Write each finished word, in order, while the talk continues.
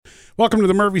Welcome to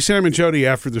the Murphy, Sam, and Jody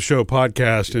After the Show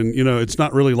podcast. And, it's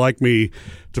not really like me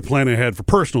to plan ahead for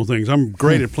personal things. I'm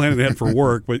great at planning ahead for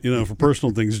work, but, for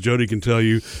personal things, Jody can tell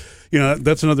you,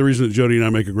 that's another reason that Jody and I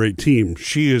make a great team.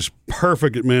 She is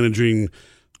perfect at managing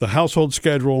the household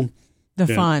schedule.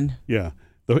 Fun. Yeah.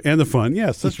 And the fun.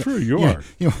 Yes, that's true. You are.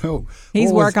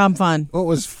 He's work, I'm fun. What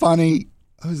was funny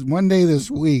was one day this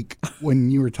week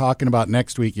when you were talking about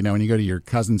next week, when you go to your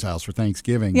cousin's house for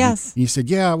Thanksgiving. Yes. You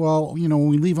said, yeah, well, when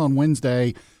we leave on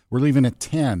Wednesday, we're leaving at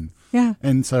 10. Yeah.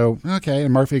 And so, okay.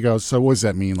 And Murphy goes, so what does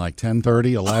that mean, like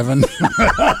 10:30, 11?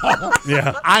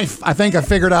 Yeah. I think I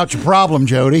figured out your problem,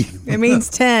 Jody. It means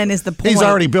 10 is the point. He's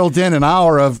already built in an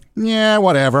hour of,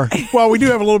 whatever. Well, we do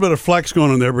have a little bit of flex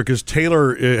going on there because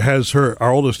Taylor our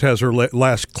oldest has her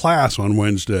last class on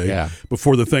Wednesday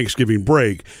before the Thanksgiving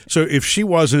break. So if she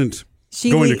wasn't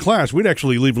going to class, we'd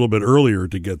actually leave a little bit earlier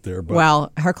to get there. But.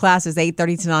 Well, her class is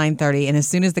 8:30 to 9:30, and as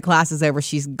soon as the class is over,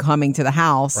 she's coming to the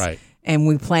house. Right. And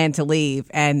we plan to leave.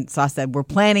 And so I said, we're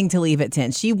planning to leave at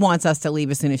 10. She wants us to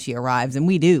leave as soon as she arrives. And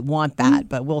we do want that,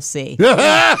 but we'll see.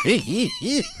 Well,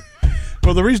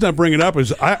 the reason I bring it up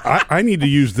is I need to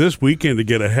use this weekend to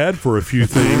get ahead for a few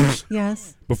things.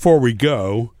 Yes. Before we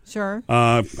go. Sure.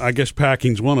 I guess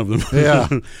packing's one of them. Yeah.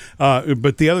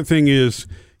 But the other thing is,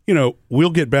 we'll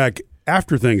get back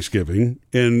after Thanksgiving,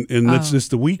 and it's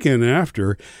the weekend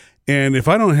after. And if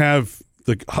I don't have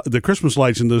the Christmas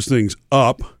lights and those things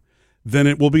up, then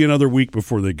it will be another week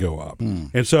before they go up.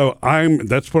 And so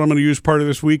that's what I'm going to use part of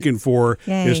this weekend for.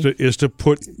 Yay. is to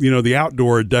put, the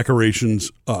outdoor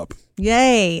decorations up.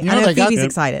 Yay. I know Phoebe's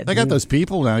excited. They got those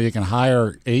people now. You can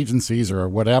hire agencies or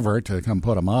whatever to come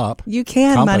put them up. You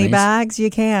can, Companies. Moneybags.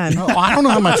 You can. No, I don't know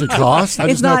how much it costs. I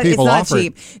just know people offer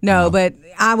cheap. No, but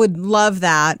I would love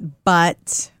that.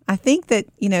 But I think that,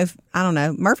 I don't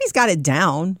know. Murphy's got it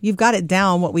down. You've got it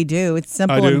down what we do. It's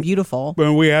simple and beautiful.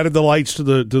 When we added the lights to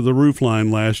the roof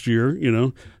line last year,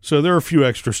 so there are a few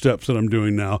extra steps that I'm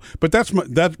doing now. But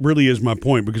that really is my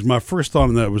point, because my first thought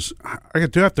on that was I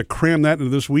do have to cram that into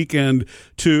this weekend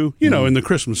too, in the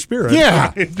Christmas spirit.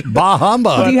 Yeah. Bah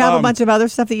humbug. Do you have a bunch of other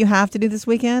stuff that you have to do this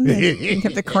weekend? You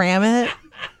have to cram it?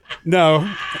 No,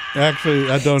 actually,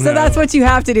 I don't. So that's what you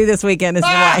have to do this weekend, is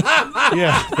right?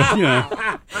 Yeah,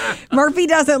 but, Murphy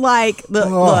doesn't like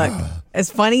look. As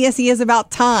funny as he is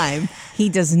about time, he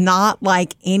does not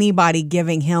like anybody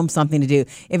giving him something to do.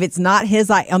 If it's not his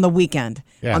on the weekend,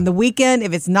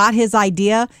 if it's not his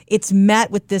idea, it's met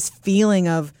with this feeling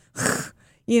of,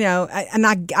 and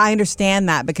I understand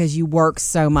that because you work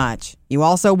so much. You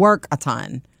also work a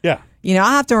ton. Yeah.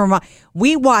 I have to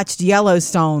we watched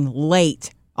Yellowstone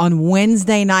late on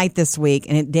Wednesday night this week,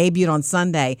 and it debuted on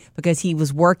Sunday because he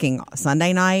was working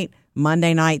Sunday night,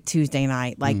 Monday night, Tuesday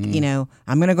night. I'm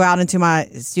going to go out into my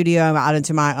studio, out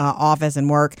into my office and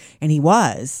work, and he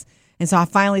was. And so I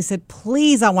finally said,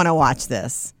 please, I want to watch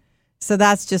this. So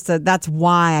that's that's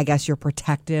why I guess you're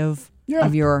protective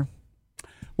of your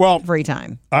free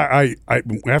time. I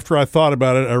after I thought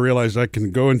about it, I realized I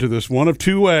can go into this one of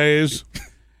two ways.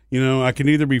 I can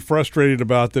either be frustrated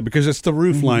about that because it's the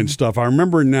roof line stuff. I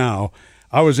remember now,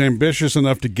 I was ambitious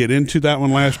enough to get into that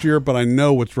one last year, but I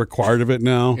know what's required of it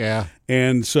now. Yeah.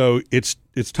 And so it's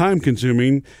time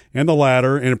consuming, and the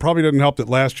ladder, and it probably doesn't help that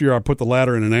last year I put the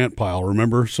ladder in an ant pile,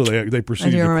 remember? So they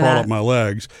proceeded to crawl up my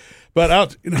legs.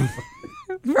 But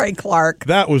Very Clark.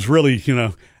 That was really,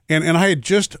 And I had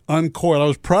just uncoiled. I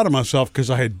was proud of myself because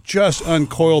I had just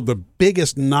uncoiled the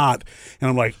biggest knot. And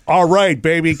I'm like, all right,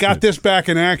 baby, got this back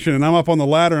in action. And I'm up on the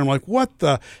ladder. And I'm like, what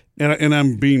the? And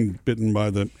I'm being bitten by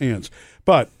the ants.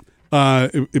 But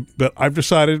I've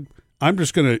decided I'm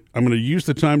going to use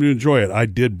the time to enjoy it. I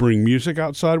did bring music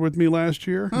outside with me last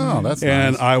year. Oh, that's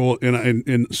and nice. I will,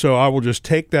 and so I will just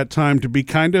take that time to be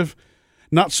kind of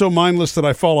not so mindless that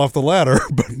I fall off the ladder,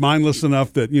 but mindless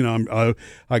enough that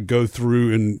I go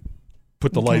through and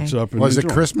put the lights up. And was it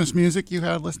enjoy. Christmas music you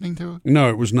had listening to? No,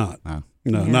 it was not. Oh.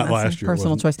 No, not last year.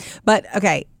 Personal choice. But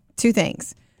okay, two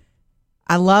things.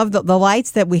 I love the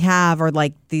lights that we have are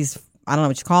like these. I don't know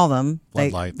what you call them.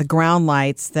 The ground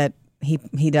lights that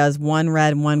he does, one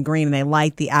red and one green, and they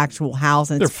light the actual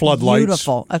house, and they're it's floodlights.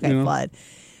 Beautiful. Okay, flood.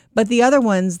 But the other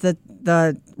ones,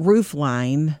 the roof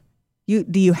line.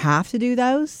 Do you have to do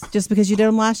those just because you did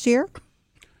them last year?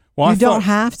 Well, you don't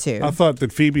have to. I thought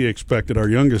that Phoebe expected, our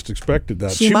youngest expected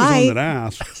that. She was might. the one that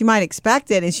asked. She might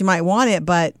expect it and she might want it,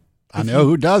 but I know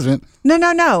who doesn't.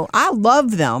 No. I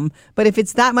love them, but if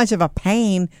it's that much of a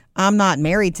pain, I'm not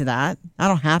married to that. I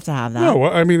don't have to have that. No,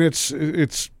 I mean it's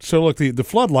so look, the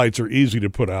floodlights are easy to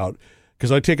put out.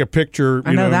 Because I take a picture,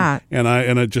 I know that, and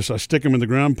I stick them in the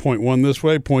ground, point one this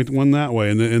way, point one that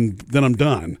way, and then I'm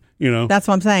done. That's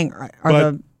what I'm saying.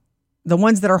 the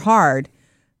ones that are hard,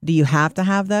 do you have to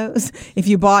have those? If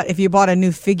you bought a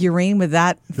new figurine, would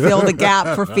that fill the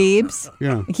gap for Phoebes?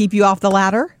 Yeah. And keep you off the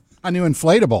ladder? A new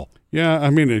inflatable. Yeah, I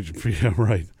mean, yeah,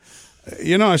 right.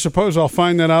 I suppose I'll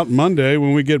find that out Monday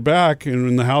when we get back and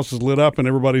when the house is lit up and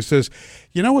everybody says,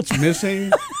 you know what's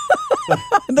missing?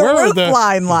 The Where are roof the-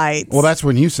 line lights. Well, that's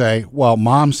when you say, well,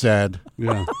 Mom said,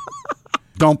 Yeah,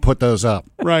 don't put those up.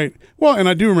 right. Well, and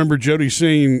I do remember Jody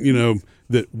saying,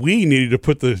 that we needed to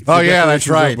put the Oh, yeah, that's decorations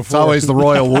up right. It's before. always the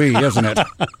royal we, isn't it?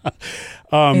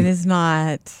 it is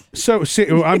not. So, see,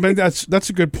 I mean, that's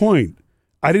a good point.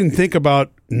 I didn't think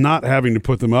about not having to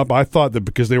put them up. I thought that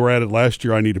because they were added last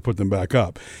year, I need to put them back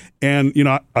up. And,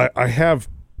 I have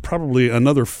probably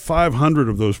another 500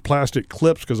 of those plastic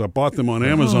clips because I bought them on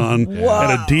Amazon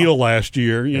at a deal last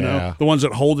year, Yeah. the ones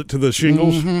that hold it to the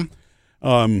shingles.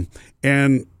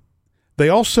 And they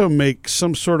also make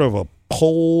some sort of a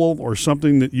pole or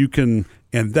something that you can,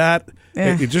 and that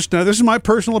it just, now this is my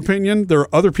personal opinion. There are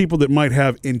other people that might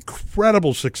have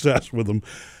incredible success with them.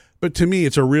 But to me,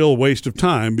 it's a real waste of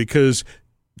time because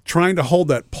trying to hold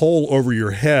that pole over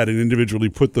your head and individually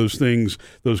put those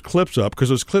clips up, because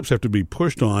those clips have to be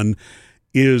pushed on,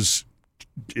 is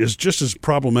just as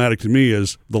problematic to me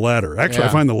as the ladder. Actually, I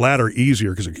find the ladder easier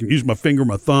because I can use my finger,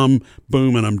 my thumb,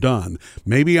 boom, and I'm done.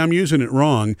 Maybe I'm using it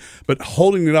wrong, but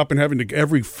holding it up and having to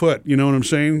every foot, you know what I'm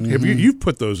saying? Have you've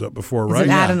put those up before, Does right? it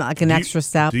add an extra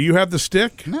step? Do you have the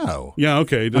stick? No. Yeah,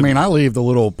 okay. I mean, I leave the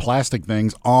little plastic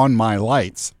things on my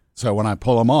lights. So when I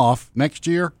pull them off next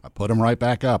year, I put them right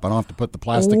back up. I don't have to put the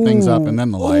plastic things up and then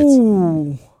the lights.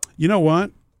 Ooh. You know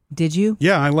what? Did you?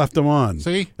 Yeah, I left them on.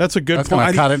 See? That's a good That's point.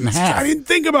 gonna cut it in half. I didn't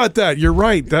think about that. You're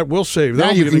right. That will save. Now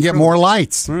That'll you be can an get incredible- more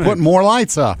lights. Right. Put more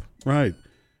lights up. Right.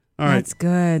 All right. That's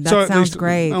good. That So at sounds least,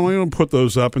 great. I'm going to put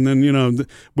those up, and then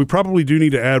we probably do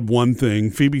need to add one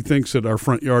thing. Phoebe thinks that our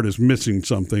front yard is missing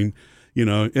something,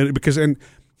 and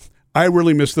I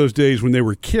really miss those days when they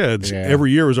were kids. Yeah.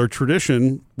 Every year was our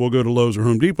tradition. We'll go to Lowe's or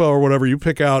Home Depot or whatever. You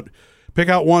pick out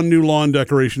one new lawn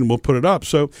decoration and we'll put it up.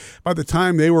 So by the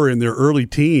time they were in their early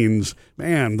teens,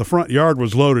 man, the front yard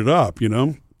was loaded up.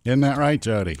 Isn't that right,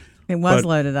 Jody? It was but-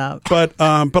 loaded up. But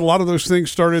a lot of those things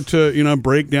started to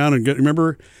break down and get.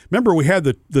 Remember we had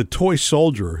the toy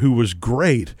soldier who was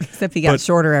great. Except he got but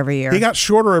shorter every year. He got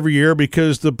shorter every year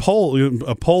because a pole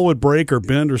would break or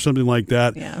bend or something like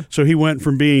that. Yeah. So he went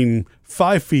from being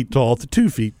 5 feet tall to 2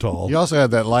 feet tall. You also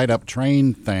had that light up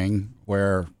train thing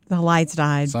where the lights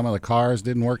died. some of the cars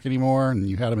didn't work anymore and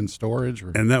you had them in storage.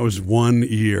 And that was 1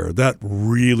 year. That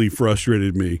really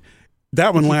frustrated me.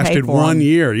 That one You paid lasted for 1 them.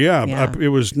 year. Yeah. Yeah. It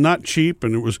was not cheap,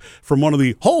 and it was from one of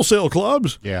the wholesale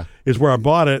clubs. Yeah. Is where I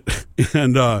bought it.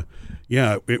 And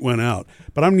it went out.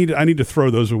 But I need to throw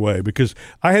those away because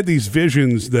I had these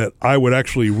visions that I would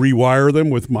actually rewire them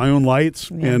with my own lights,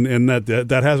 and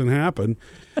that hasn't happened.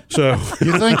 So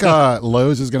You think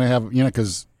Lowe's is going to have,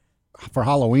 because for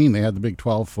Halloween they had the big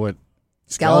 12-foot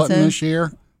skeleton this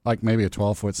year? Like maybe a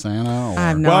 12-foot Santa? Or, I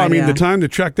have no well, idea. I mean, the time to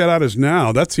check that out is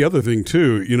now. That's the other thing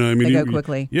too. They go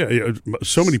quickly. Yeah.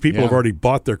 So many people have already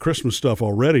bought their Christmas stuff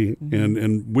already,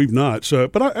 and we've not. So,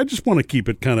 but I just want to keep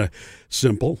it kind of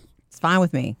simple. It's fine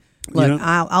with me. Look, know?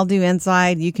 I'll do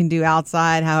inside. You can do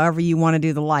outside. However you want to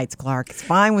do the lights, Clark. It's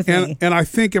fine with me. And I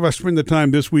think if I spend the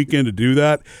time this weekend to do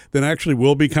that, then actually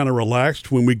we'll be kind of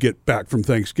relaxed when we get back from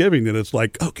Thanksgiving. That it's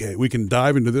like, okay, we can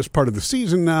dive into this part of the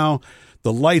season now.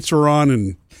 The lights are on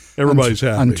and everybody's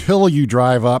happy. Until you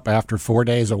drive up after 4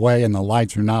 days away and the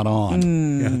lights are not on.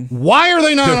 Mm. Why are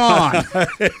they not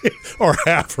on? Or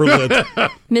half are lit.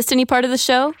 Missed any part of the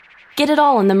show? Get it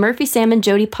all on the Murphy, Sam, and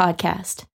Jody podcast.